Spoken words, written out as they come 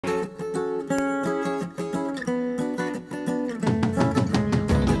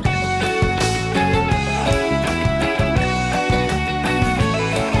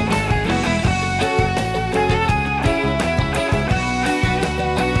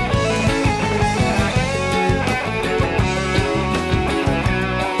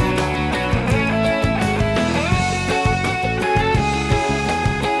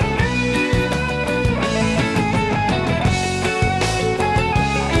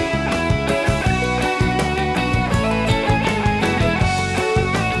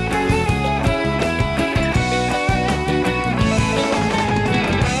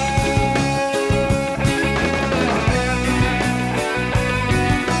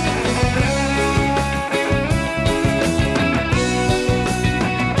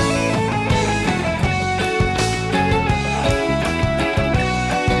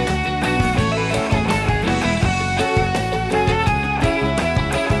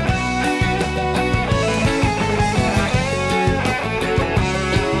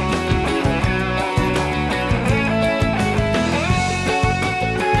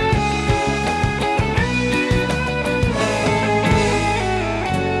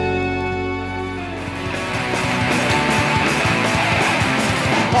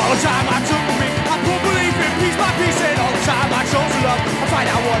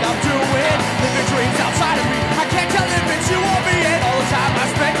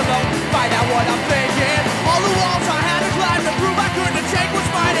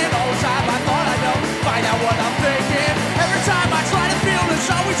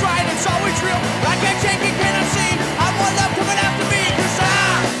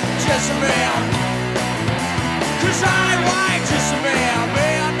just a man. Cause I'm just a man,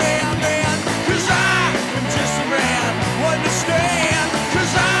 man, man, man. Cause I'm just a man, understand?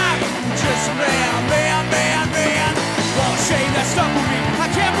 Cause I'm just a man, man, man, man. Well, shame that stuck with me.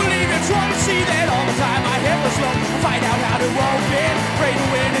 I can't believe it's wrong to see that all the time my head was low. Find out how to open, pray to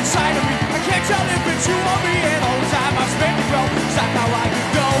win inside of me. I can't tell if it's you or me, and all the time I've spent to grow. It's not how I could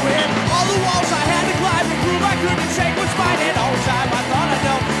go in. All the walls I had to climb to prove I couldn't take what's mine.